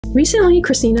Recently,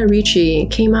 Christina Ricci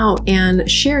came out and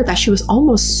shared that she was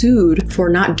almost sued for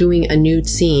not doing a nude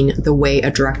scene the way a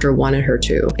director wanted her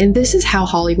to. And this is how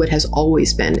Hollywood has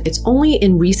always been. It's only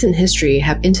in recent history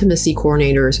have intimacy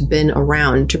coordinators been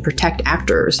around to protect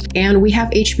actors. And we have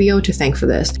HBO to thank for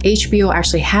this. HBO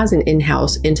actually has an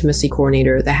in-house intimacy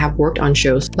coordinator that have worked on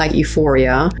shows like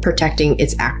Euphoria, protecting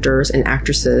its actors and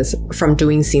actresses from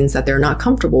doing scenes that they're not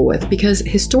comfortable with. Because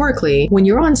historically, when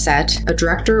you're on set, a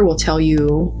director will tell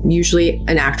you, usually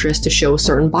an actress, to show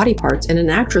certain body parts, and an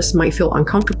actress might feel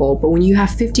uncomfortable, but when you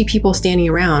have 50 people standing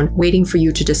around waiting for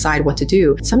you to decide what to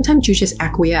do, sometimes you just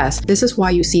acquiesce. This is why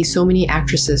you see so many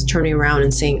actresses turning around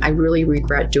and saying, I really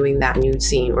regret doing that nude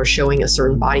scene or showing a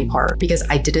certain body part because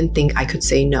I didn't think I could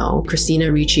say no.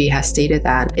 Christina Ricci has stated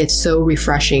that it's so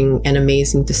refreshing and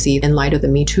amazing to see in light of the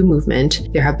Me Too movement,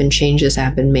 there have been changes that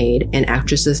have been made, and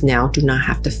actresses now do not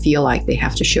have to feel like they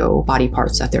have to show body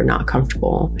parts that they're not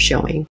comfortable showing.